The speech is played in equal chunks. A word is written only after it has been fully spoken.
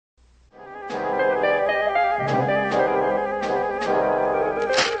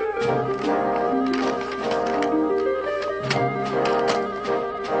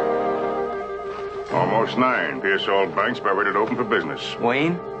S09. PSO Bank's about ready to open for business.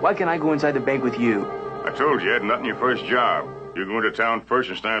 Wayne, why can't I go inside the bank with you? I told you, Ed, not in your first job. You go into town first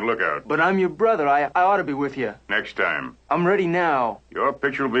and stand lookout. But I'm your brother. I ought to be with you. Next time. I'm ready now. Your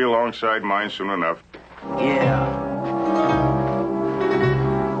picture will be alongside mine soon enough. Yeah.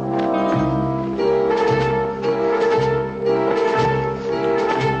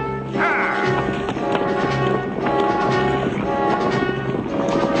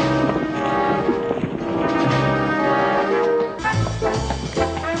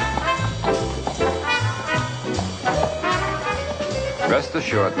 Rest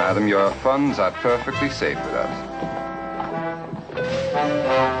assured, madam, your funds are perfectly safe with us.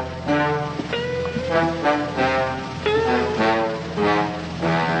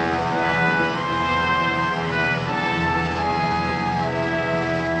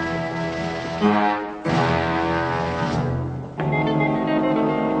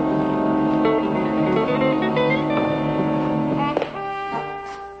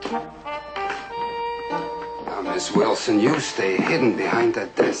 Miss Wilson, you stay hidden behind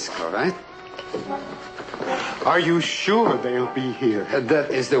that desk, all right? Are you sure they'll be here?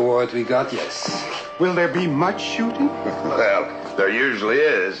 That is the word we got, yes. Will there be much shooting? Well, there usually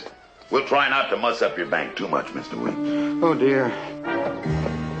is. We'll try not to muss up your bank too much, Mr. Wynn. Oh, dear.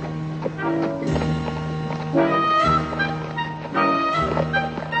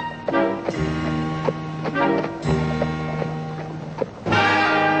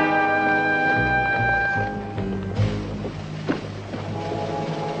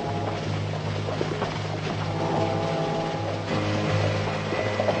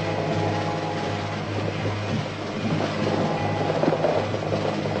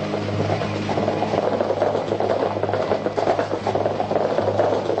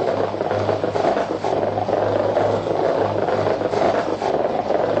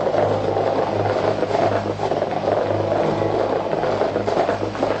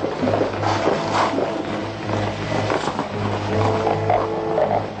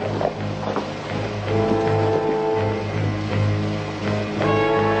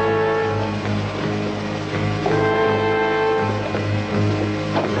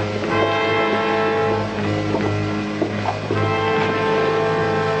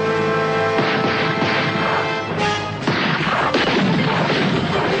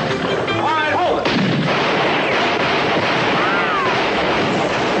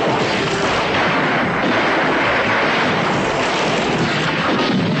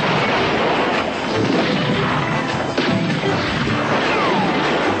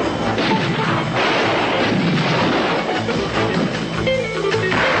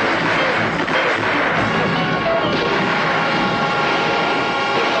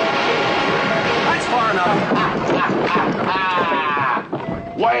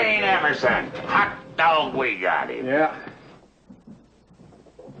 Wayne Emerson, hot dog, we got him. Yeah.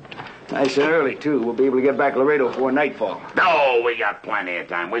 Nice and early, too. We'll be able to get back Laredo before nightfall. No, we got plenty of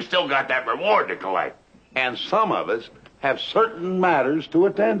time. We still got that reward to collect. And some of us have certain matters to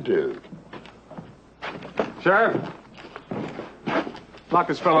attend to. Sheriff, lock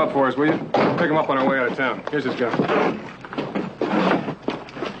this fellow up for us, will you? Pick him up on our way out of town. Here's his gun.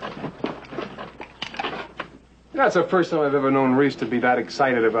 That's the first time I've ever known Reese to be that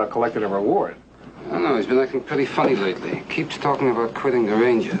excited about collecting a reward. I don't know, he's been acting pretty funny lately. Keeps talking about quitting the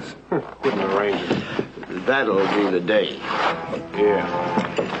Rangers. Quitting the Rangers. That'll be the day.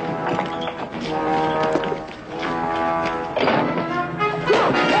 Yeah.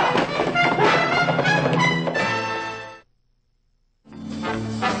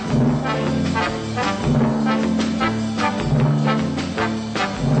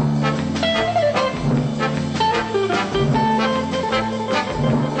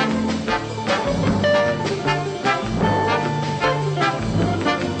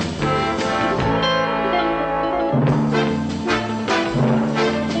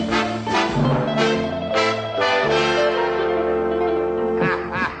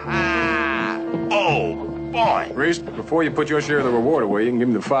 Reese, before you put your share of the reward away, you can give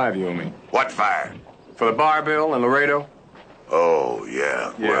him the $5 you owe me. What fire? For the bar bill in Laredo? Oh,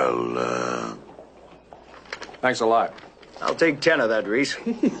 yeah. Well, Thanks a lot. I'll take 10 of that, Reese.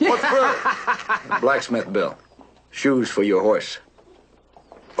 What's for? Blacksmith bill. Shoes for your horse.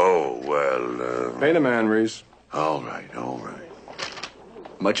 Oh, well, Pay the man, Reese. all right, all right.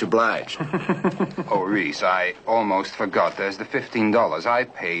 Much obliged. Oh, Reese, I almost forgot. There's the $15 I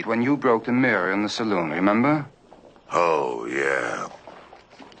paid when you broke the mirror in the saloon, remember? Oh, yeah.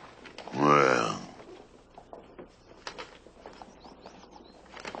 Well.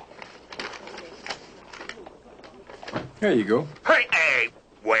 Here you go. Hey,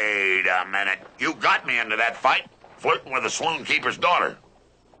 wait Wait a minute. You got me into that fight, flirting with the saloon keeper's daughter.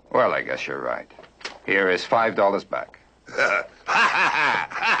 Well, I guess you're right. Here is $5 back.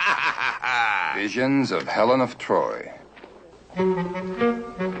 Visions of Helen of Troy.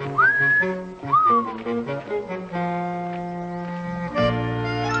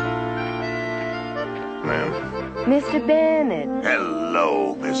 Ma'am. Mr. Bennett.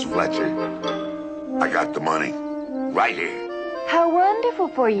 Hello, Miss Fletcher. I got the money. Right here. How wonderful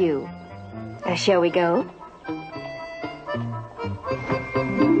for you. Shall we go?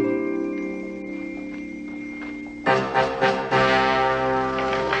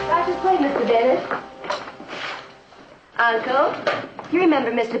 Doctor's plate, Mr. Bennett. Uncle, you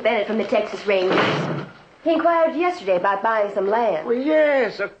remember Mr. Bennett from the Texas Rangers? He inquired yesterday about buying some land. Well,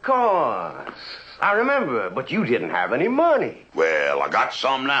 yes, of course. I remember, but you didn't have any money. Well, I got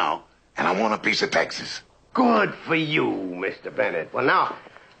some now, and I want a piece of Texas. Good for you, Mr. Bennett. Well, now,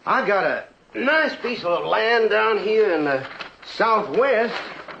 I got a nice piece of land down here in the southwest.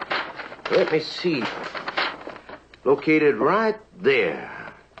 Let me see. Located right there.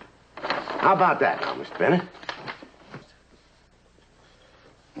 How about that now, Mr. Bennett?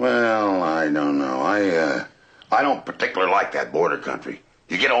 Well, I don't know. I don't particularly like that border country.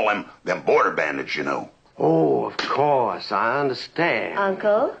 You get all them border bandits, you know. Oh, of course, I understand.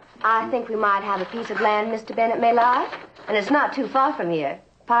 Uncle, I think we might have a piece of land Mr. Bennett may like. And it's not too far from here.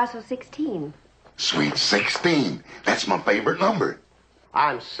 Parcel 16. Sweet 16. That's my favorite number.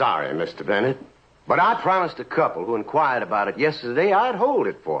 I'm sorry, Mr. Bennett, but I promised a couple who inquired about it yesterday I'd hold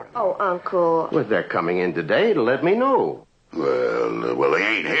it for them. Oh, Uncle. Well, if they're coming in today to let me know. Well, they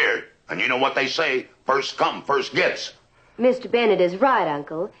ain't here. And you know what they say, first come, first gets. Mr. Bennett is right,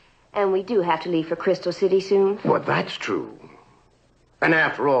 Uncle. And we do have to leave for Crystal City soon. Well, that's true. And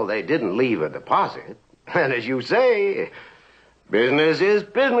after all, they didn't leave a deposit. And as you say, business is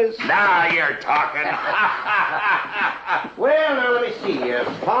business. Now you're talking. Well, now, let me see.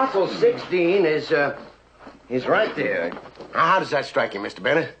 Parcel 16 is right there. How does that strike you, Mr.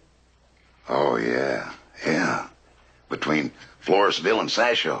 Bennett? Oh, yeah. Between Floresville and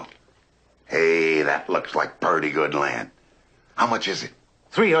Sasho. Hey, that looks like pretty good land. How much is it?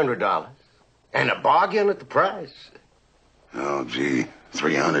 $300. And a bargain at the price. Oh, gee,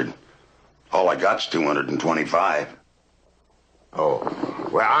 300. All I got's 225. Oh,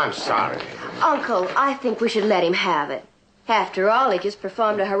 well, I'm sorry. Uncle, I think we should let him have it. After all, he just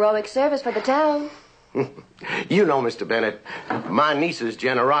performed a heroic service for the town. You know, Mr. Bennett, my niece's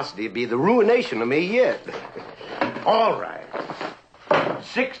generosity would be the ruination of me yet. All right.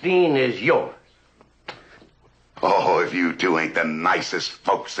 16 is yours. Oh, if you two ain't the nicest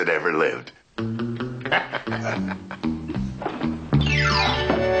folks that ever lived.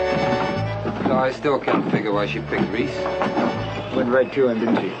 So I still can't figure why she picked Reese. Went right to him,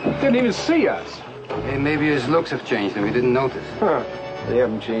 didn't she? Didn't even see us. Hey, maybe his looks have changed and we didn't notice. Huh. They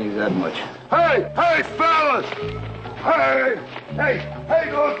haven't changed that much. Hey, fellas!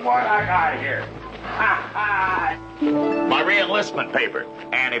 Hey, look what I got here. My re-enlistment paper.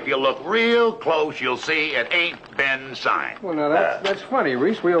 And if you look real close, you'll see it ain't been signed. Well, now, that's funny,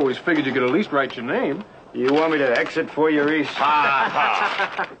 Reese. We always figured you could at least write your name. You want me to exit for you, Reese?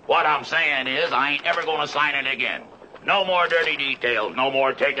 What I'm saying is I ain't ever going to sign it again. No more dirty details, no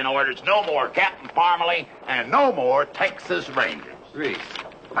more taking orders, no more Captain Parmalee, and no more Texas Rangers. Reese,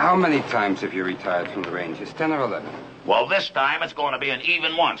 how many times have you retired from the Rangers? 10 or 11? Well, this time it's going to be an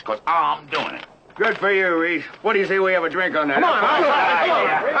even once, because I'm doing it. Good for you, Reese. What do you say we have a drink on that? Come on.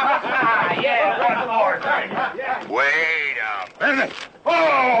 Yeah, one more drink. Wait a minute.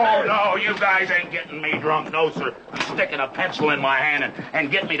 Oh, no, you guys ain't getting me drunk. No, sir. I'm sticking a pencil in my hand and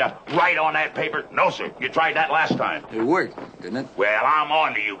getting me to write on that paper. No, sir. You tried that last time. It worked, didn't it? Well, I'm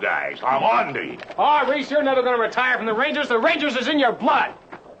on to you guys. I'm on to you. Oh, Reese, you're never going to retire from the Rangers. The Rangers is in your blood.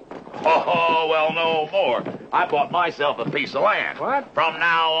 Oh, well, no more. I bought myself a piece of land. What? From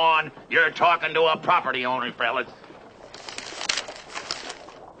now on, you're talking to a property owner, fellas.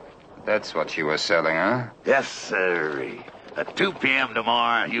 That's what you were selling, huh? Yes, sirree. At 2 p.m.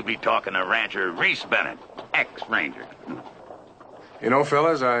 tomorrow, you'll be talking to rancher Reese Bennett, ex-ranger. You know,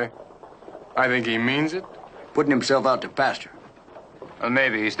 fellas, I think he means it. Putting himself out to pasture. Well,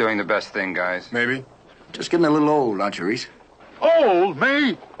 maybe he's doing the best thing, guys. Maybe. Just getting a little old, aren't you, Reese? Old,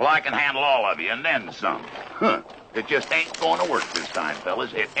 me? Well, I can handle all of you, and then some. It just ain't going to work this time,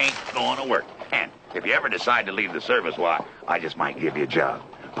 fellas. It ain't going to work. And if you ever decide to leave the service, why, I just might give you a job.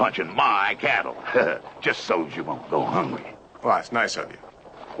 Punching my cattle. Just so you won't go hungry. Well, that's nice of you.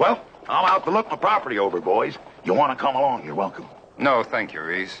 Well, I'm out to look my property over, boys. You want to come along, you're welcome. No, thank you,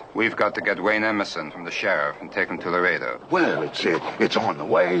 Reese. We've got to get Wayne Emerson from the sheriff and take him to Laredo. Well, it's on the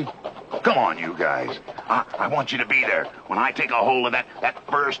way. Come on, you guys. I want you to be there when I take a hold of that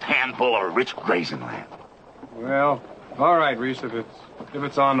first handful of rich grazing land. Well, all right, Reese, if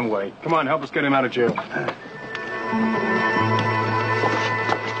it's on the way. Come on, help us get him out of jail.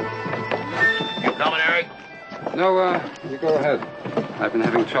 You coming, Eric? No, you go ahead. I've been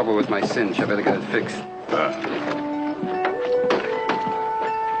having trouble with my cinch. I better get it fixed.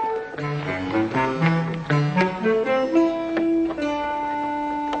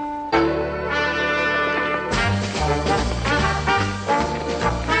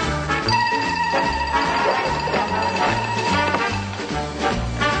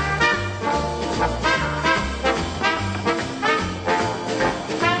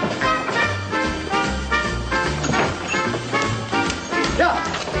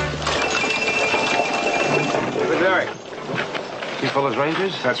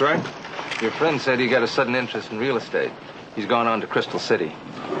 Rangers? That's right. Your friend said he got a sudden interest in real estate. He's gone on to Crystal City.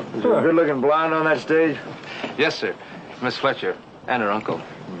 Is there a good-looking blonde on that stage? Yes, sir. Miss Fletcher and her uncle.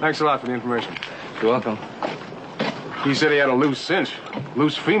 Thanks a lot for the information. You're welcome. He said he had a loose cinch.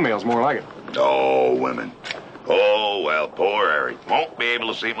 Loose female's more like it. Oh, women. Oh, well, poor Eric. Won't be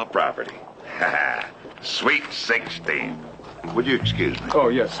able to see my property. Sweet 16. Would you excuse me? Oh,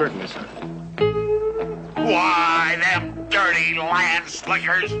 yes, certainly, sir. Why, them dirty land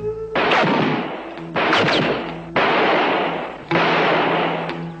slickers. You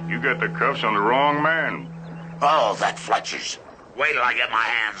got the cuffs on the wrong man. Oh, that Fletcher's. Wait till I get my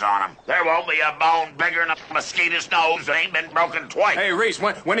hands on him. There won't be a bone bigger than a mosquito's nose that ain't been broken twice. Hey, Reese,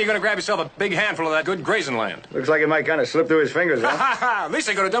 when are you going to grab yourself a big handful of that good grazing land? Looks like it might kind of slip through his fingers, huh? Ha ha! Least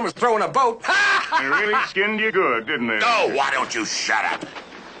they could have done was throw in a boat. They really skinned you good, didn't they? Oh, why don't you shut up?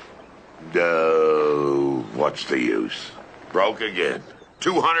 No, what's the use? Broke again.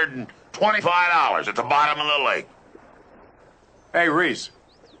 $225 at the bottom of the lake. Hey, Reese.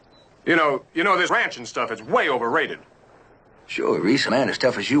 You know this ranching stuff is way overrated. Sure, Reese, a man as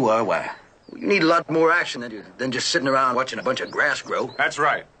tough as you are, why? You need a lot more action than just sitting around watching a bunch of grass grow. That's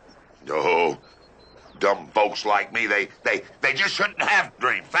right. Oh, dumb folks like me, they just shouldn't have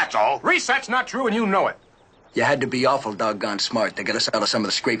dreams, that's all. Reese, that's not true, and you know it. You had to be awful doggone smart to get us out of some of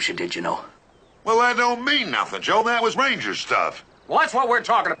the scrapes you did, you know. Well, that don't mean nothing, Joe. That was Ranger stuff. Well, that's what we're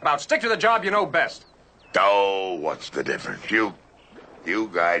talking about. Stick to the job you know best. Oh, what's the difference? You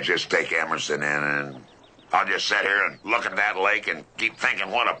guys just take Emerson in, and I'll just sit here and look at that lake and keep thinking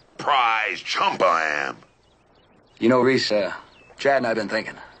what a prize chump I am. You know, Reese, Chad and I've been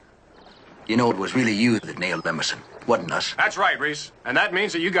thinking. You know, it was really you that nailed Emerson, wasn't us. That's right, Reese. And that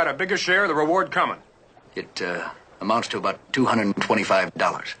means that you got a bigger share of the reward coming. It amounts to about $225,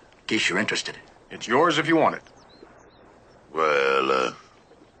 in case you're interested. It's yours if you want it. Well,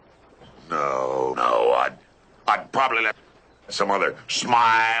 no, I'd probably let some other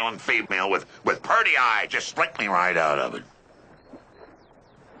smiling female with purty eyes just slick me right out of it.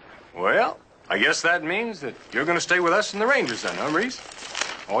 Well, I guess that means that you're going to stay with us and the Rangers then, huh, Reese?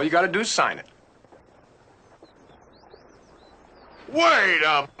 All you got to do is sign it. Wait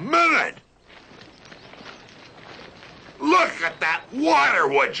a minute! Look at that water,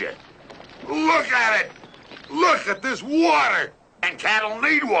 would you? Look at it! Look at this water! And cattle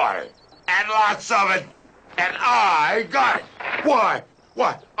need water. And lots of it. And I got it. Why?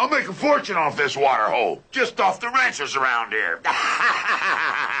 I'll make a fortune off this water hole. Just off the ranchers around here.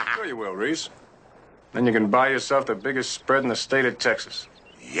 Sure you will, Reese. Then you can buy yourself the biggest spread in the state of Texas.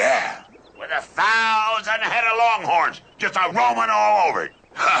 Yeah. With 1,000 head of longhorns just a roaming all over it.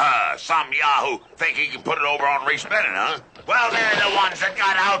 Some yahoo think he can put it over on Reese Bennett, huh? Well, they're the ones that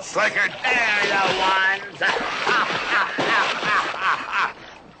got out flickered. They're the ones.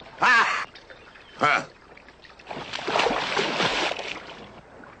 Huh.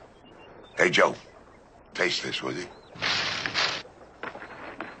 Hey, Joe. Taste this, will you?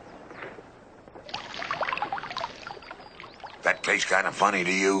 That tastes kind of funny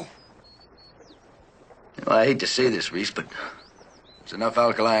to you? Well, I hate to say this, Reese, but there's enough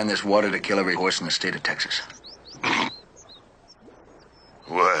alkali in this water to kill every horse in the state of Texas.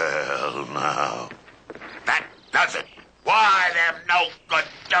 Well, now. That does it. Why, them no-good,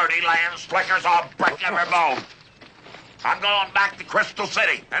 dirty land slickers, I'll break every bone. I'm going back to Crystal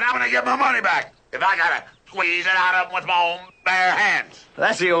City, and I'm going to get my money back if I got to squeeze it out of them with my own bare hands.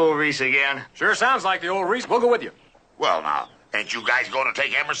 That's the old Reese again. Sure sounds like the old Reese. We'll go with you. Well, now, ain't you guys going to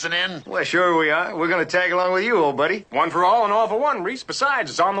take Emerson in? Well, sure we are. We're going to tag along with you, old buddy. One for all and all for one, Reese. Besides,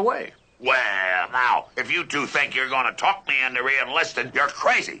 it's on the way. Well, now, if you two think you're going to talk me into re-enlisting, you're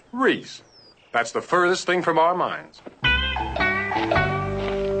crazy. Reese, that's the furthest thing from our minds.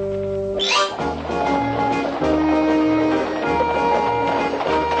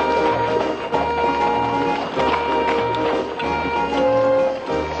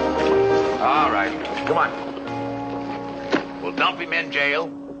 All right, come on. We'll dump him in jail,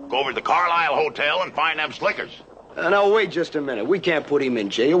 go over to the Carlisle Hotel and find them slickers. Now, wait just a minute. We can't put him in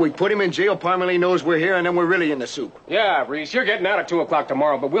jail. We put him in jail, Parmalee knows we're here, and then we're really in the soup. Yeah, Reese, you're getting out at 2 o'clock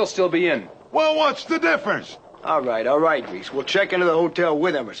tomorrow, but we'll still be in. Well, what's the difference? All right, Reese. We'll check into the hotel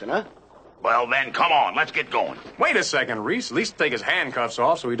with Emerson, huh? Well, then, come on, let's get going. Wait a second, Reese. At least take his handcuffs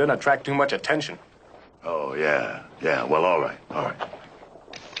off so he doesn't attract too much attention. Oh, yeah. Yeah, well, all right.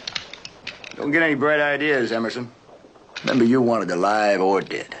 Don't get any bright ideas, Emerson. Remember, you wanted alive or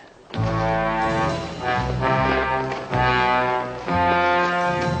dead.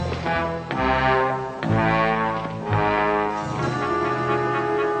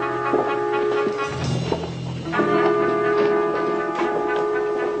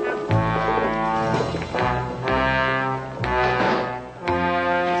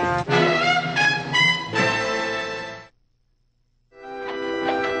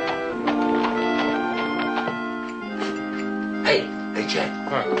 Hey, Jack.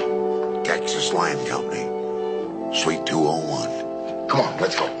 Texas Land Company. Suite 201. Come on,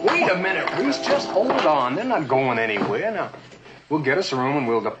 let's go. Wait a minute, Reese. Just hold on. They're not going anywhere. Now, we'll get us a room and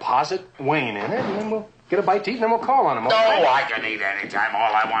we'll deposit Wayne in it, and then we'll get a bite to eat, and then we'll call on him. No, I can eat anytime.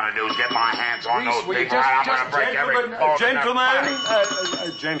 All I want to do is get my hands on Reese, those will you big I'm going to break every bone in their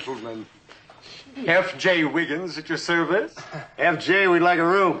body. Gentlemen. F.J. Wiggins at your service. F.J., we'd like a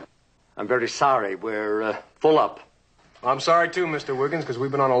room. I'm very sorry. We're full up. I'm sorry, too, Mr. Wiggins, because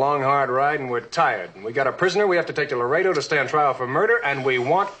we've been on a long, hard ride, and we're tired. And we got a prisoner we have to take to Laredo to stand trial for murder, and we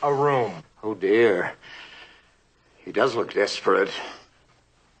want a room. Oh, dear. He does look desperate.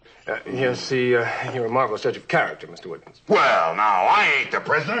 Yes, you're a marvelous judge of character, Mr. Wiggins. Well, now, I ain't the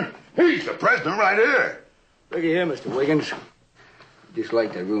prisoner. He's the prisoner right here. Looky here, Mr. Wiggins. Just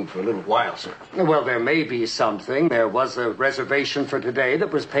like that room for a little while, sir. Well, there may be something. There was a reservation for today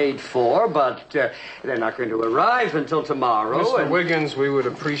that was paid for, but they're not going to arrive until tomorrow. Mr. Wiggins, we would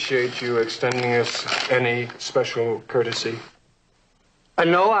appreciate you extending us any special courtesy.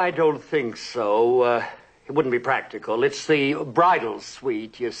 No, I don't think so. It wouldn't be practical. It's the bridal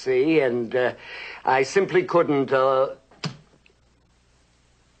suite, you see, and I simply couldn't...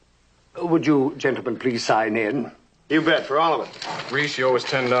 Would you gentlemen please sign in? You bet, for all of it. Reese, you owe us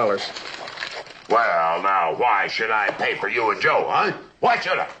 $10. Well, now, why should I pay for you and Joe, huh? Why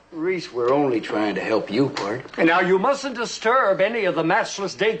should I? Reese, we're only trying to help you, Bart. And now, you mustn't disturb any of the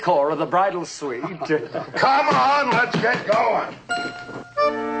matchless decor of the bridal suite. Come on, let's get going.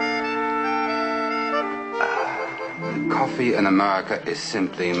 Coffee in America is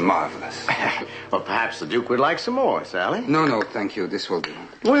simply marvelous. Well, perhaps the Duke would like some more, Sally. No, thank you. This will do.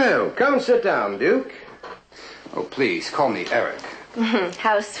 Well, come sit down, Duke. Oh, please, call me Eric.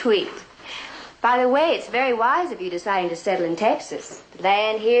 How sweet. By the way, it's very wise of you deciding to settle in Texas. The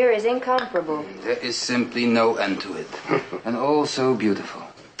land here is incomparable. There is simply no end to it. And all so beautiful.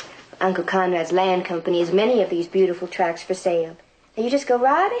 Uncle Conrad's land company has many of these beautiful tracts for sale. And you just go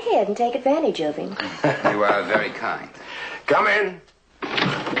right ahead and take advantage of him. You are very kind. Come in.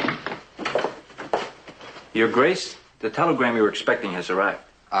 Your Grace, the telegram you were expecting has arrived.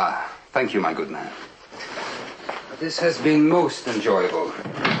 Ah, thank you, my good man. This has been most enjoyable.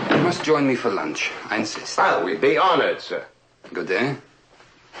 You must join me for lunch. I insist. Well, we'd be honored, sir. Good day.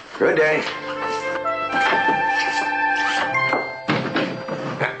 Good day.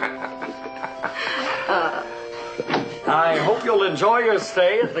 I hope you'll enjoy your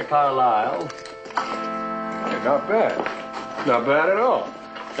stay at the Carlisle. Not bad. Not bad at all.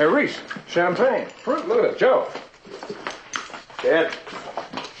 Hey, Reese, champagne. Fruit, look at it. Joe. Ed.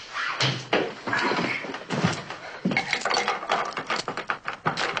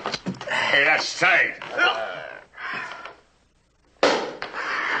 Hey, that's tight.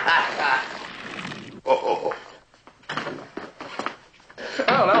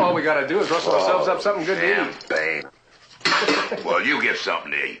 Well, now all we gotta do is rustle ourselves up something good to eat. Champagne. Well, you get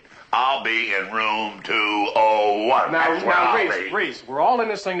something to eat. I'll be in room 201. Now, Reese, we're all in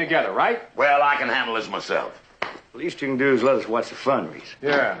this thing together, right? Well, I can handle this myself. Least you can do is let us watch the fun, Reese.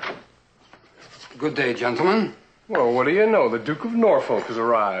 Yeah. Good day, gentlemen. Well, what do you know? The Duke of Norfolk has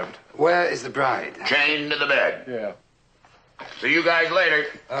arrived. Where is the bride? Chained to the bed. Yeah. See you guys later.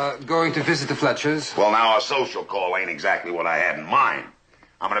 Going to visit the Fletchers. Well, now, a social call ain't exactly what I had in mind.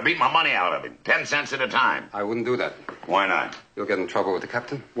 I'm going to beat my money out of him, 10 cents at a time. I wouldn't do that. Why not? You'll get in trouble with the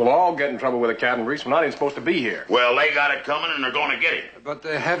captain. We'll all get in trouble with the captain, Reese. We're not even supposed to be here. Well, they got it coming, and they're going to get it. But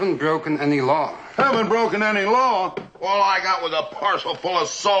they haven't broken any law. Haven't broken any law? All I got was a parcel full of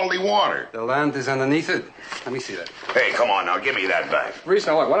salty water. The land is underneath it. Let me see that. Hey, come on now, give me that back. Reese,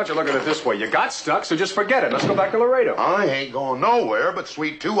 now look, why don't you look at it this way? You got stuck, so just forget it. Let's go back to Laredo. I ain't going nowhere but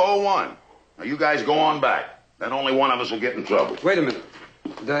Suite 201. Now, you guys go on back. Then only one of us will get in trouble. Wait a minute.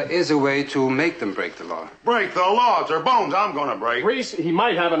 There is a way to make them break the law. Break the law. It's their bones I'm going to break. Reese, he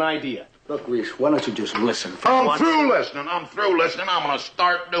might have an idea. Look, Reese, why don't you just listen? I'm through listening. I'm through listening. I'm going to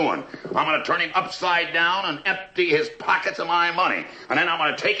start doing. I'm going to turn him upside down and empty his pockets of my money. And then I'm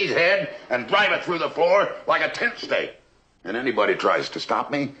going to take his head and drive it through the floor like a tent stake. And anybody tries to stop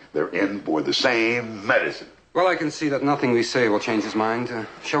me, they're in for the same medicine. Well, I can see that nothing we say will change his mind.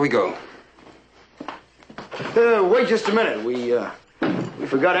 Shall we go? Wait just a minute. We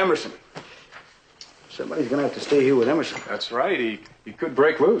forgot Emerson. Somebody's going to have to stay here with Emerson. That's right. He could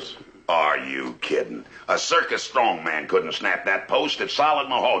break loose. Are you kidding? A circus strongman couldn't snap that post. It's solid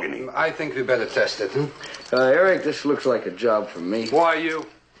mahogany. I think we better test it. Eric, this looks like a job for me. Why you?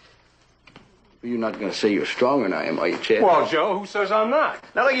 You're not going to say you're stronger than I am, are you, Chad? Well, Joe, who says I'm not?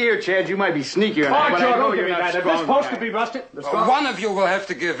 Now, look here, Chad. You might be sneakier than I am, Oh, but Joe, I know don't give you're me not that. If strong it's supposed than to be rusted, One of you will have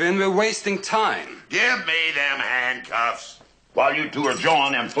to give in. We're wasting time. Give me them handcuffs. While you two are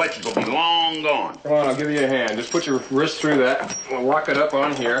jawing, them Fletchers will be long gone. Come on, I'll give you a hand. Just put your wrist through that. We'll lock it up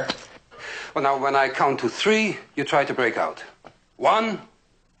on here. Well, now, when I count to 3, you try to break out. 1,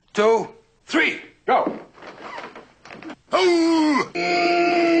 2, 3. Go.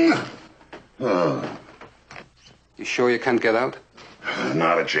 You sure you can't get out?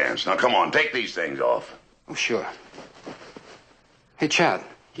 Not a chance. Now, come on, take these things off. Oh, sure. Hey, Chad,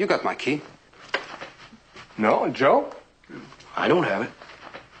 you got my key. No, Joe? I don't have it.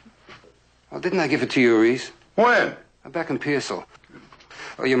 Well, didn't I give it to you, Reese? When? Back in Pearsall.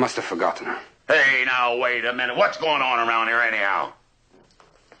 Oh, you must have forgotten. Hey, now, wait a minute. What's going on around here, anyhow?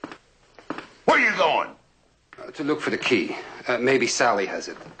 Where are you going? To look for the key. Maybe Sally has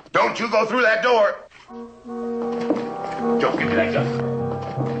it. Don't you go through that door. Joe, give me that gun.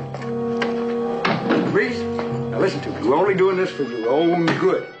 Reese, now listen to me. We're only doing this for your own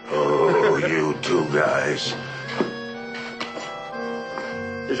good. Oh, you two guys.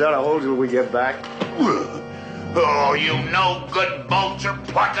 Is that a hole till we get back? Oh, you no good vulture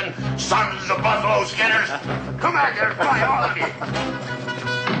plucking sons of buffalo skinners. Come back here and fight, all of you.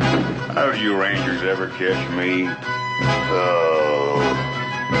 How do you Rangers ever catch me? Oh.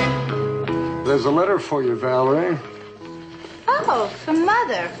 There's a letter for you, Valerie. Oh, from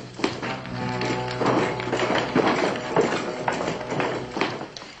Mother.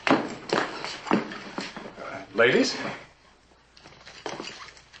 Ladies?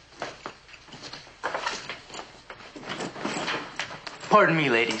 Pardon me,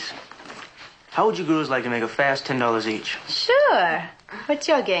 ladies. How would you girls like to make a fast $10 each? Sure. What's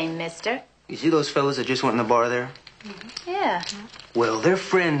your game, mister? You see those fellas that just went in the bar there? Yeah. Well, they're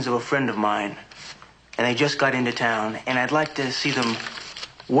friends of a friend of mine. And they just got into town, and I'd like to see them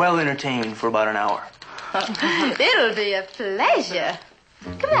well entertained for about an hour. It'll be a pleasure.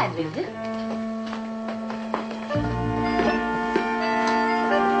 Come on, Linda.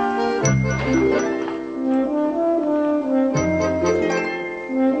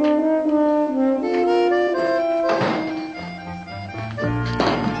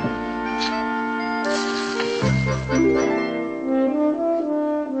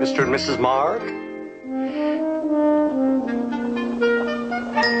 Mr. and Mrs. Mark?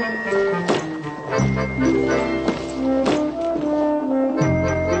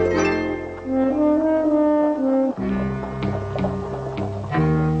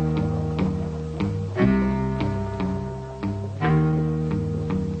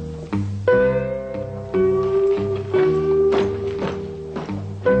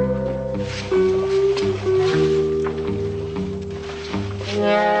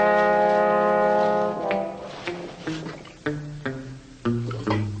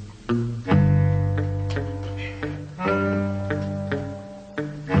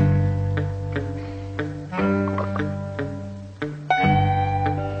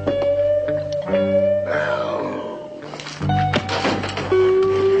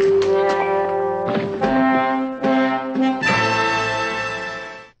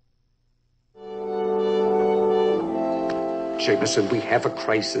 Jameson, we have a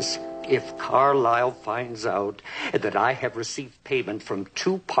crisis. If Carlyle finds out that I have received payment from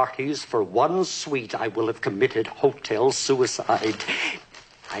 2 parties for 1 suite, I will have committed hotel suicide.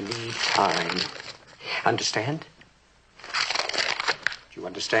 I need time. Understand? Do you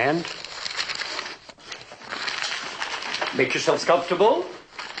understand? Make yourselves comfortable.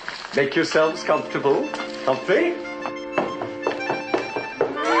 Make yourselves comfortable. Comfy.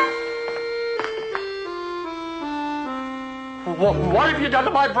 What have you done to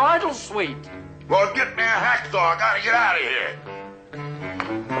my bridal suite? Well, get me a hacksaw. I gotta get out of here.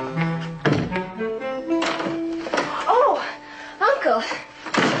 Oh, Uncle.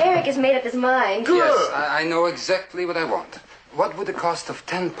 Eric has made up his mind. Yes, I know exactly what I want. What would the cost of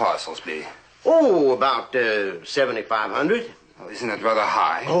 10 parcels be? Oh, about 7,500. Oh, isn't that rather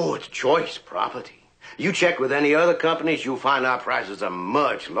high? Oh, it's choice property. You check with any other companies, you'll find our prices are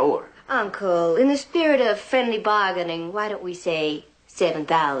much lower. Uncle, in the spirit of friendly bargaining, why don't we say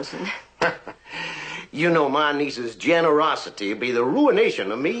 7,000? You know my niece's generosity will be the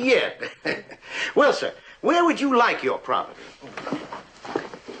ruination of me yet. Well, sir, where would you like your property?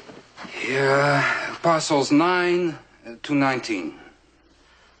 Here, parcels 9 to 19.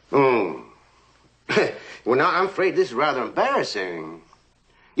 Well, now, I'm afraid this is rather embarrassing.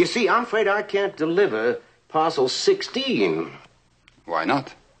 You see, I'm afraid I can't deliver parcel 16. Why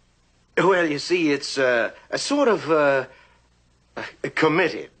not? Well, you see, it's a sort of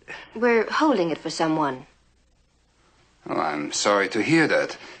committed. We're holding it for someone. Oh, I'm sorry to hear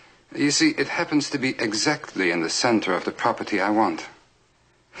that. You see, it happens to be exactly in the center of the property I want.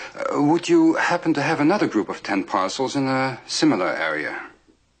 Would you happen to have another group of 10 parcels in a similar area?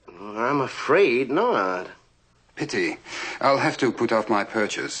 I'm afraid not. Pity. I'll have to put off my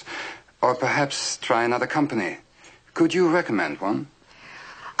purchase. Or perhaps try another company. Could you recommend one?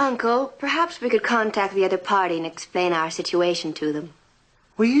 Uncle, perhaps we could contact the other party and explain our situation to them.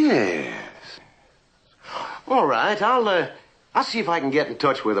 Well, yes. All right, I'll see if I can get in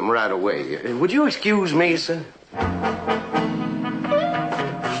touch with them right away. Would you excuse me, sir?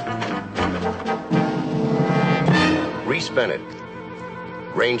 Reese Bennett,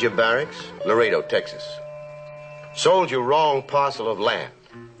 Ranger Barracks, Laredo, Texas. Sold you wrong parcel of land.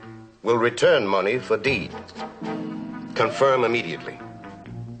 Will return money for deed. Confirm immediately.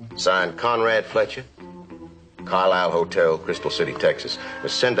 Signed, Conrad Fletcher, Carlisle Hotel, Crystal City, Texas.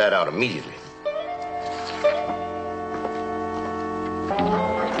 Send that out immediately.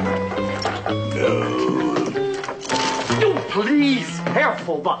 Oh, please,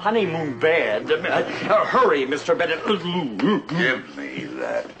 careful, the honeymoon bed. Hurry, Mr. Bennett. Give me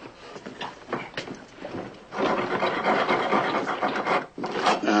that.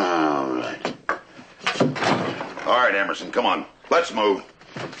 All right, Emerson, come on. Let's move.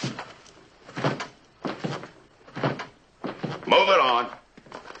 Move it on.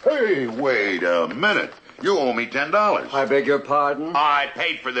 Hey, wait a minute. You owe me $10. I beg your pardon? I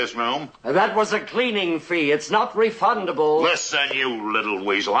paid for this room. That was a cleaning fee. It's not refundable. Listen, you little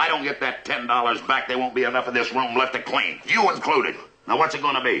weasel. I don't get that $10 back. There won't be enough of this room left to clean. You included. Now, what's it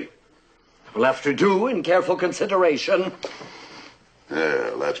going to be? We'll have to do in careful consideration.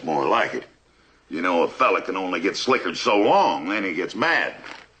 Yeah, that's more like it. You know, a fella can only get slickered so long, then he gets mad.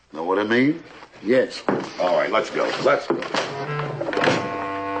 Know what I mean? Yes. All right, let's go. Let's go.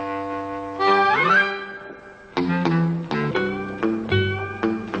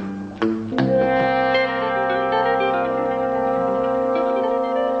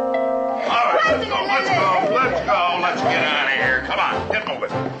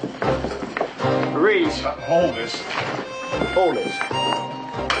 Hold this. Hold this.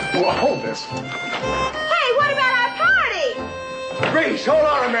 Well, hold this. Hey, what about our party? Grace, hold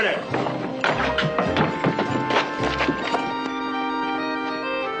on a minute.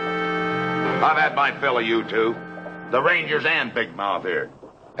 I've had my fill of you two. The Rangers and Big Mouth here.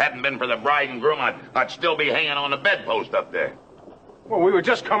 Hadn't been for the bride and groom, I'd still be hanging on the bedpost up there. Well, we were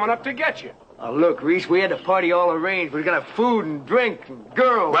just coming up to get you. Oh, look, Reese, we had the party all arranged. We're gonna have food and drink and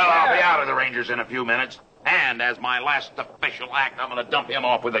girls. Well, I'll be out of the Rangers in a few minutes. And as my last official act, I'm going to dump him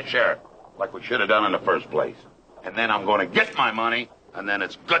off with the sheriff, like we should have done in the first place. And then I'm going to get my money, and then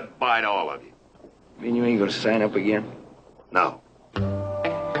it's goodbye to all of you. You mean you ain't gonna sign up again? No. All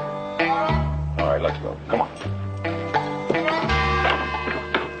right, let's go. Come on.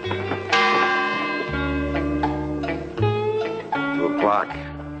 2 o'clock.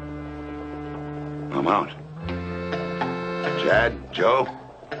 I'm out. Chad, Joe,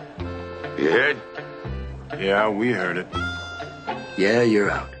 you heard? Yeah, we heard it. Yeah, you're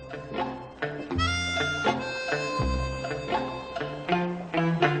out.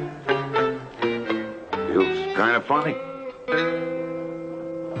 Feels kind of funny.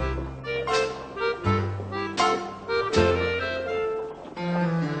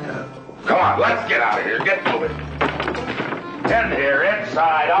 Come on, let's get out of here. Get moving. 10 here,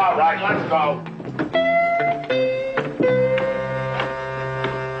 inside. All right, let's go.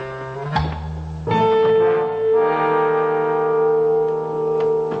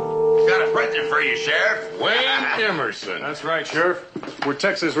 are you, Sheriff? Wayne Emerson. That's right, Sheriff. We're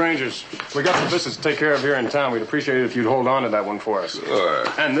Texas Rangers. We got some business to take care of here in town. We'd appreciate it if you'd hold on to that one for us. Sure.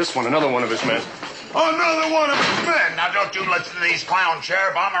 And this one, another one of his men. Another one of his men. Now, don't you listen to these clowns,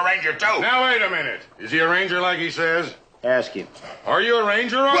 Sheriff. I'm a ranger, too. Now, wait a minute. Is he a ranger like he says? Ask him. Are you a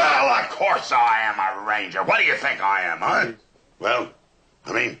ranger? Or... Well, of course I am a ranger. What do you think I am, huh? Well,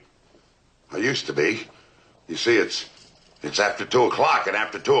 I mean, I used to be. You see, it's after 2 o'clock, and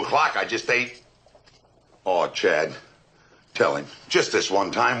after 2 o'clock, I just ate. Oh, Chad, tell him. Just this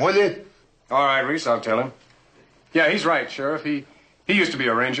one time, will you? All right, Reese, I'll tell him. Yeah, he's right, Sheriff. He used to be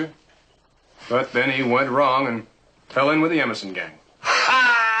a ranger. But then he went wrong and fell in with the Emerson gang.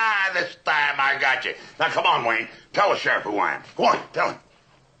 Ha! This time I got you. Now, come on, Wayne. Tell the sheriff who I am. Go on, tell him.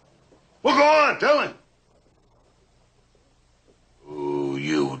 Well, go on, tell him. Ooh,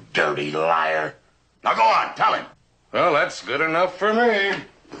 you dirty liar. Now, go on, tell him. Well, that's good enough for me.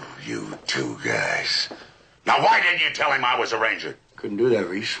 You two guys. Now, why didn't you tell him I was a ranger? Couldn't do that,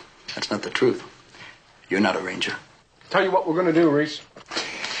 Reese. That's not the truth. You're not a ranger. Tell you what we're going to do, Reese.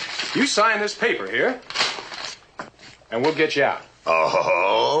 You sign this paper here, and we'll get you out.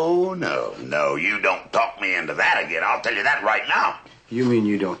 Oh, no, you don't talk me into that again. I'll tell you that right now. You mean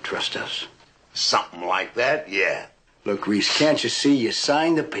you don't trust us? Something like that, yeah. Look, Reese, can't you see? You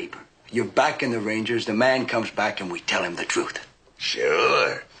sign the paper. You're back in the Rangers. The man comes back, and we tell him the truth.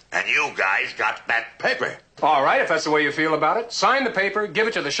 Sure. And you guys got that paper. All right, if that's the way you feel about it. Sign the paper, give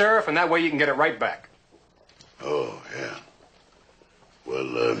it to the sheriff, and that way you can get it right back. Oh, yeah. Well,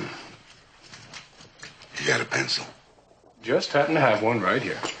 you got a pencil? Just happen to have one right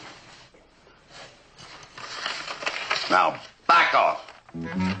here. Now, back off.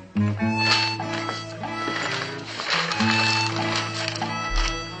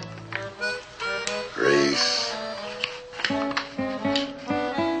 Grace.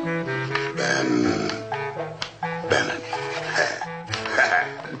 Bennett.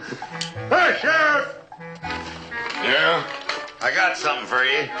 Hey, Sheriff! Yeah? I got something for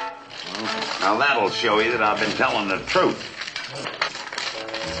you. Now, that'll show you that I've been telling the truth.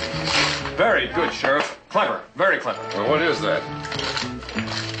 Very good, Sheriff. Clever. Very clever. Well, what is that?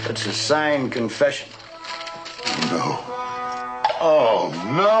 It's a signed confession. No. Oh,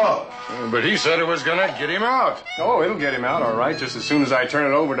 no. But he said it was going to get him out. Oh, it'll get him out, all right, just as soon as I turn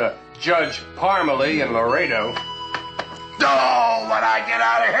it over to Judge Parmalee in Laredo. Oh, when I get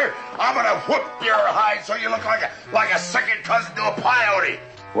out of here, I'm gonna whoop your hide so you look like a second cousin to a coyote.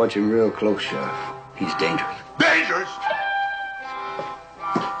 Watch him real close, Sheriff. He's dangerous. Dangerous?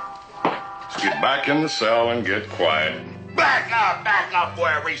 Let's get back in the cell and get quiet. Back up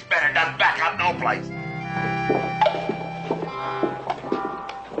where Reese Bennett doesn't back up no place.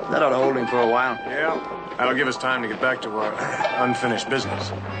 That ought to hold him for a while. Yeah, that'll give us time to get back to our unfinished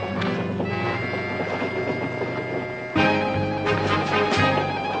business.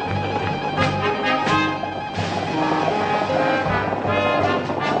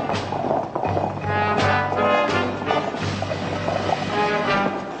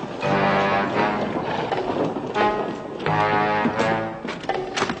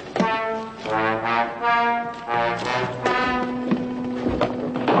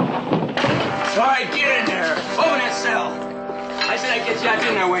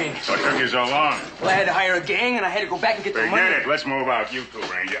 What took you so long? Well, I had to hire a gang, and I had to go back and get the money. Forget it. Let's move out. You two,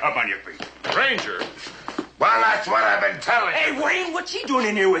 Ranger. Up on your feet. Ranger? Well, that's what I've been telling you. Hey, Wayne, what's he doing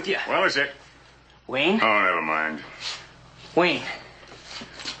in here with you? Well, is it? Wayne? Oh, never mind. Wayne,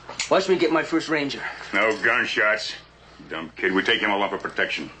 watch me get my first Ranger. No gunshots. Dumb kid. We take him a lump of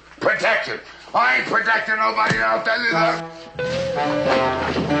protection. Protection? I ain't protecting nobody, I'll tell you that.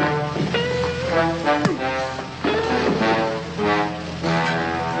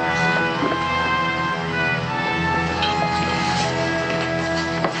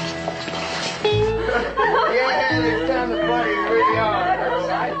 Yeah, this time the party's really on.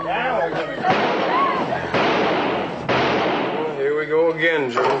 Upside down. Well, here we go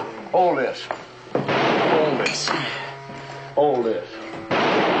again, Joe. Hold this. Hold this. Hold this.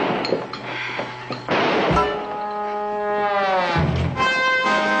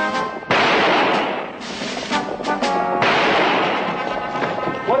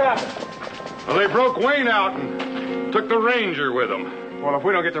 What happened? Well, they broke Wayne out and took the Ranger with them. Well, if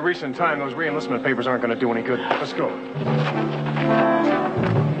we don't get to Reese in time, those re-enlistment papers aren't going to do any good. Let's go.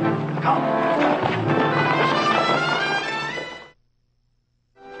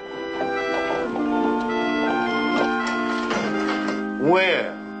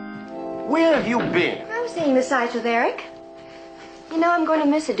 Where? Where have you been? I was seeing the sights with Eric. You know, I'm going to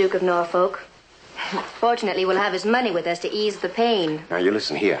miss the Duke of Norfolk. Fortunately, we'll have his money with us to ease the pain. Now, you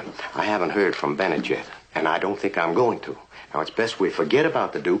listen here. I haven't heard from Bennett yet, and I don't think I'm going to. Now, it's best we forget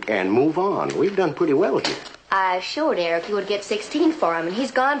about the Duke and move on. We've done pretty well here. I assured Eric you would get 16 for him, and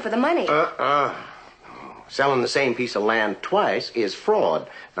he's gone for the money. Selling the same piece of land twice is fraud.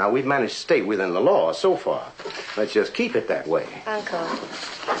 Now, we've managed to stay within the law so far. Let's just keep it that way. Uncle,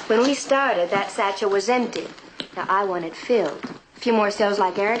 when we started, that satchel was empty. Now, I want it filled. A few more sales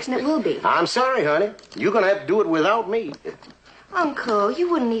like Eric's, and it will be. I'm sorry, honey. You're going to have to do it without me. Uncle, you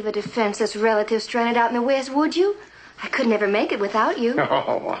wouldn't leave a defenseless relative stranded out in the West, would you? I could never make it without you.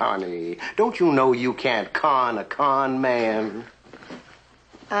 Oh, honey, don't you know you can't con a con man?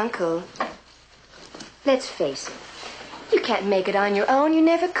 Uncle, let's face it. You can't make it on your own. You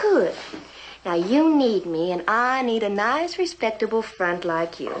never could. Now, you need me, and I need a nice, respectable front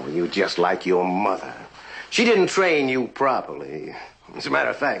like you. Oh, you just like your mother. She didn't train you properly. As a matter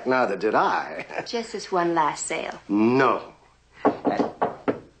of fact, neither did I. Just this one last sale. No.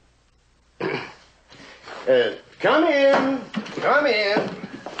 Come in. Come in.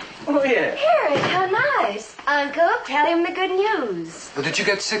 Oh, yeah. Eric, how nice. Uncle, tell him the good news. Well, did you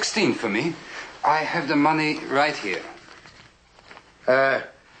get 16 for me? I have the money right here.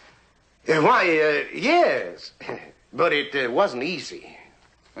 Yes. But it wasn't easy.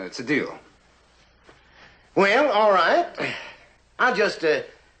 It's a deal. Well, all right. I'll just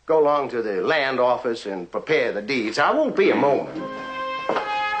go along to the land office and prepare the deeds. I won't be a moment.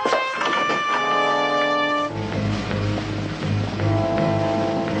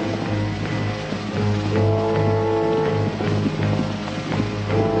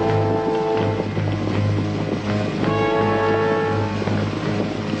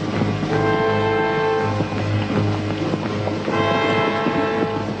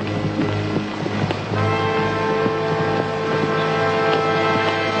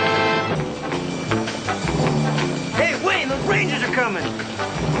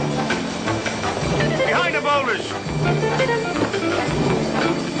 Behind the boulders.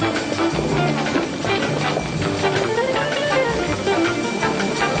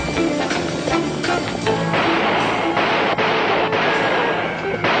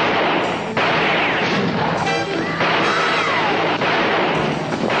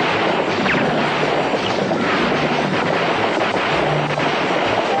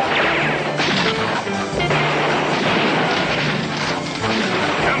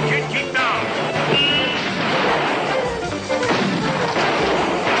 Come, kid, keep down.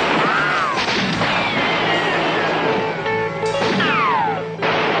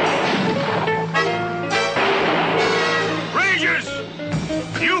 Rangers!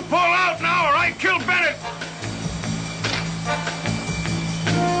 You pull out now or I kill Bennett!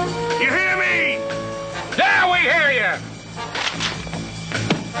 You hear me? There, we hear you!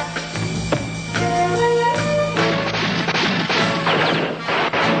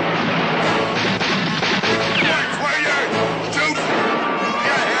 That's where you shoot.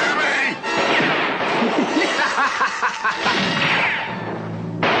 You hear me?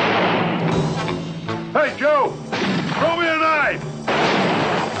 Hey, Joe! Throw me a knife!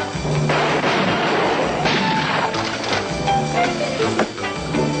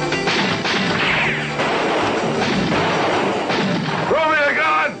 Throw me a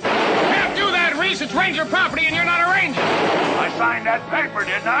gun! Can't do that, Reese. It's Ranger property and you're not a ranger. I signed that paper,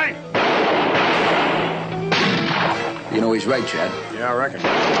 didn't I? You know he's right, Chad. Yeah, I reckon.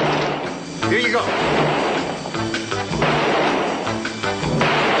 Here you go.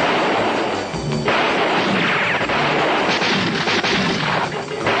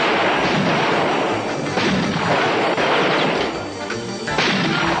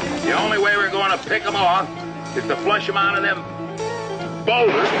 The only way we're going to pick them off is to flush them out of them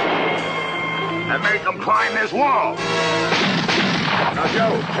boulders and make them climb this wall. Now,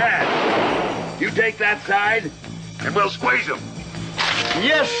 Joe, Chad, you take that side and we'll squeeze them.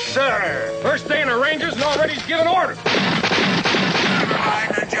 Yes, sir. First day in the Rangers and already he's giving orders. Never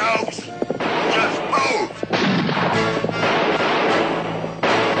mind the jokes. Just move.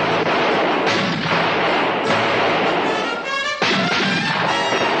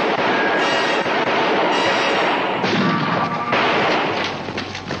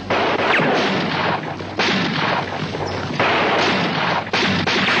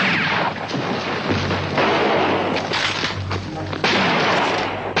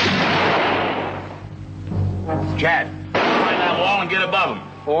 Chad, climb that wall and get above them.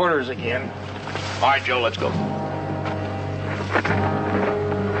 Orders again. All right, Joe, let's go.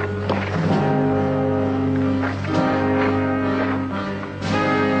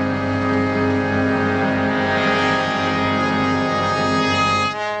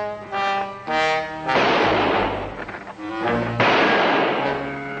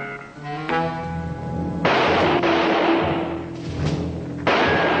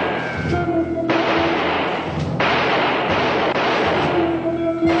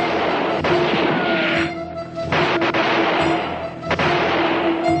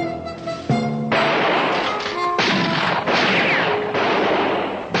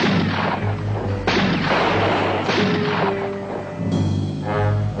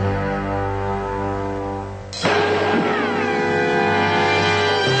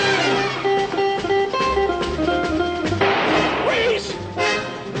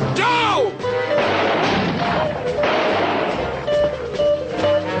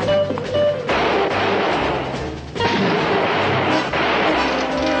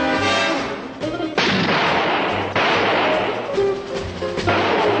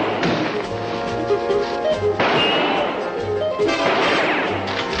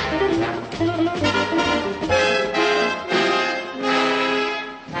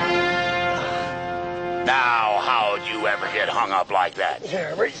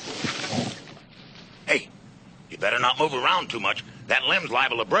 Hey, you better not move around too much. That limb's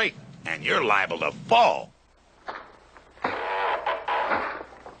liable to break, and you're liable to fall.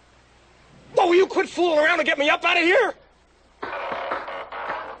 Oh, will you quit fooling around and get me up out of here?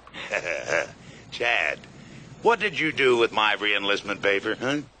 Chad, what did you do with my re-enlistment paper,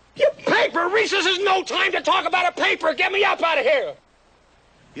 huh? Your paper? Reese, this is no time to talk about a paper. Get me up out of here.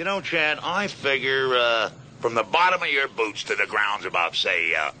 You know, Chad, I figure from the bottom of your boots to the ground's about,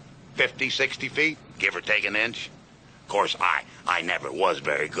 say, 50, 60 feet, give or take an inch. Of course, I never was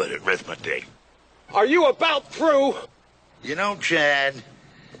very good at arithmetic. Are you about through? You know, Chad,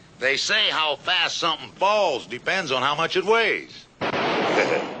 they say how fast something falls depends on how much it weighs.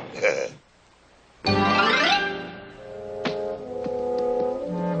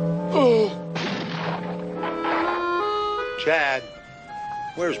 Chad,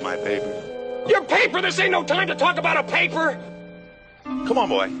 where's my paper? Your paper? This ain't no time to talk about a paper. Come on,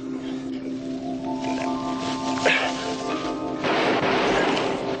 boy.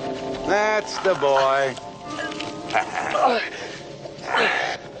 That's the boy.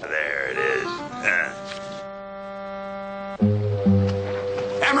 There it is.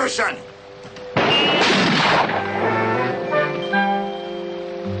 Emerson!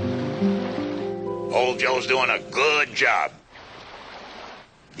 Old Joe's doing a good job.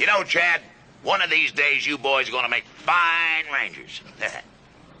 You know, Chad, one of these days you boys are going to make fine rangers.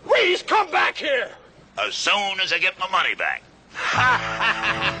 Reese, come back here! As soon as I get my money back.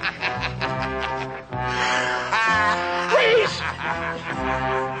 Reese!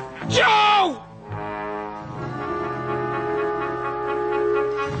 Joe!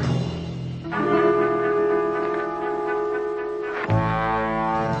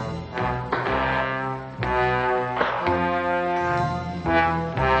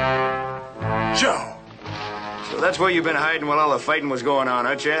 Joe. So that's where you've been hiding while all the fighting was going on,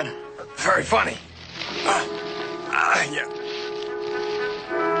 huh, Chad? Very funny. Yeah.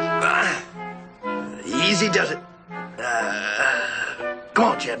 Easy does it. Come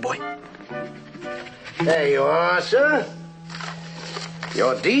on, Chad boy. There you are, sir.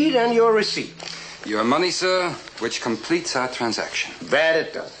 Your deed and your receipt. Your money, sir, which completes our transaction. That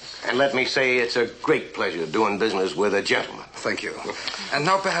it does. And let me say it's a great pleasure doing business with a gentleman. Thank you. And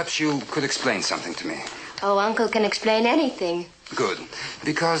now perhaps you could explain something to me. Oh, Uncle can explain anything. Good.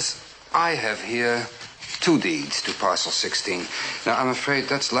 Because I have here 2 deeds to parcel 16. Now, I'm afraid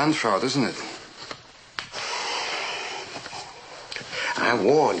that's land fraud, isn't it? I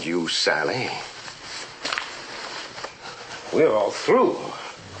warned you, Sally. We're all through.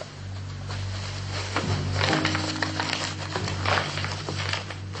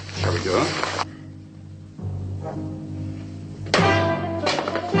 Shall we go?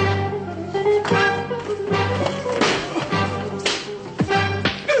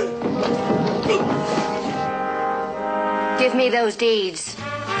 Give me those deeds.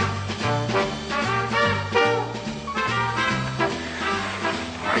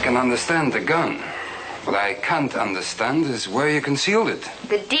 I can understand the gun. What I can't understand is where you concealed it.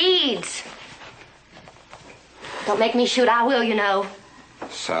 The deeds. Don't make me shoot. I will, you know.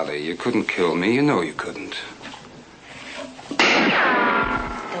 Sally, you couldn't kill me. You know you couldn't.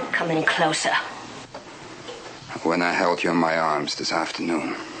 Don't come any closer. When I held you in my arms this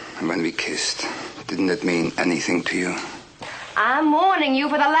afternoon, and when we kissed, didn't it mean anything to you? I'm warning you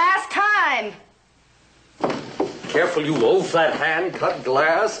for the last time. Careful, you loaf. That hand-cut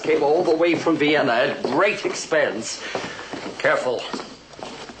glass came all the way from Vienna at great expense. Careful.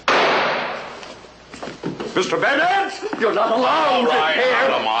 Mr. Bennett, you're not allowed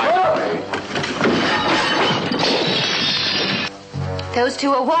here. Those 2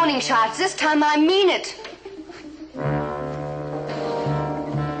 are warning shots. This time I mean it.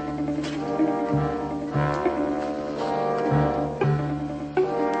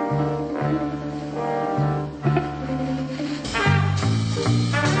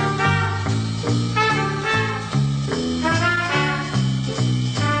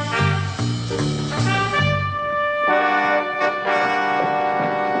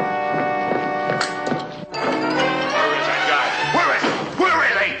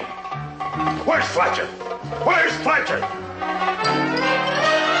 Where's Fletcher? Where's Fletcher?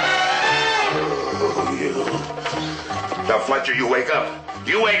 Oh, you. Now, Fletcher, you wake up.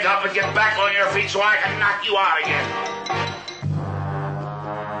 You wake up and get back on your feet so I can knock you out again.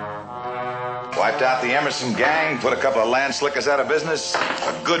 Wiped out the Emerson gang, put a couple of land slickers out of business.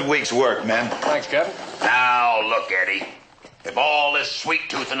 A good week's work, man. Thanks, Captain. Now, look, Eddie. If all this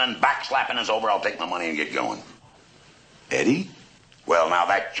sweet-toothing and backslapping is over, I'll take my money and get going. Eddie? Well, now,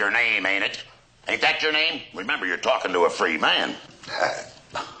 that's your name, ain't it? Ain't that your name? Remember, you're talking to a free man.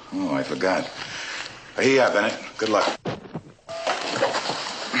 Oh, I forgot. Here you are, Bennett. Good luck.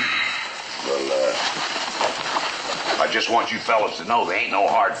 I just want you fellas to know there ain't no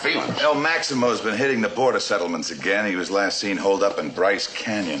hard feelings. El Maximo's been hitting the border settlements again. He was last seen holed up in Bryce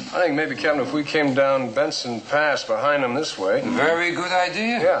Canyon. I think maybe, Captain, if we came down Benson Pass behind him this way. Very good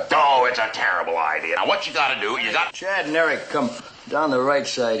idea. Yeah. Oh, it's a terrible idea. Now, what you gotta do, you got... Chad and Eric, come down the right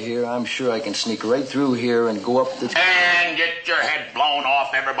side here. I'm sure I can sneak right through here and go up the... And get your head blown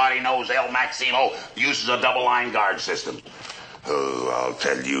off. Everybody knows El Maximo uses a double-line guard system. Oh, I'll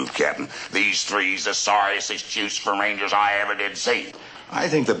tell you, Captain, these three's the sorriest excuse for Rangers I ever did see. I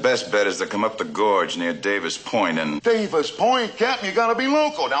think the best bet is to come up the gorge near Davis Point and... Davis Point, Captain, you gotta be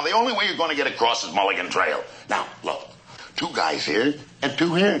loco. Now, the only way you're gonna get across is Mulligan Trail. Now, look, 2 guys here and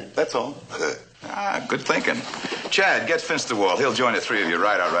 2 here. That's all. Good thinking. Chad, get Finsterwall. He'll join the 3 of you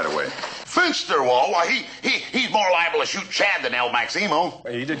right out right away. Finsterwall? Why, he's more liable to shoot Chad than El Maximo.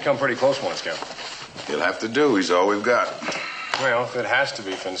 He did come pretty close once, Captain. He'll have to do. He's all we've got. Well, if it has to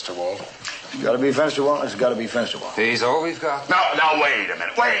be Finsterwall. It's gotta be Finsterwall. It's gotta be Finsterwall. He's all we've got. Now, wait a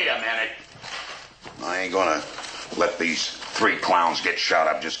minute. Wait a minute. I ain't gonna let these 3 clowns get shot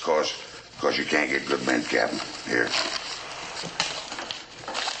up just cause you can't get good men, Captain. Here.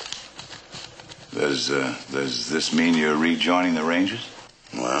 Does this mean you're rejoining the Rangers?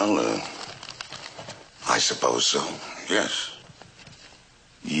 Well, I suppose so. Yes.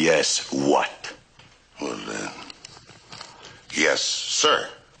 Yes, what? Well, yes, sir.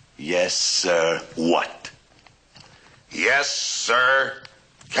 Yes, sir, what? Yes, sir,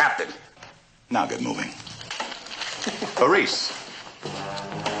 Captain. Now get moving. Maurice.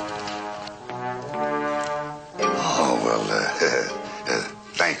 Oh, well,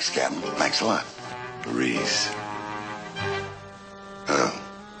 thanks, Captain. Thanks a lot. Maurice.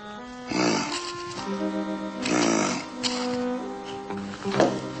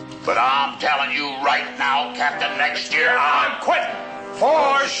 But I'm telling you right now, Captain, next year I'm quitting.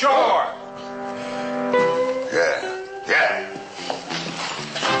 For sure.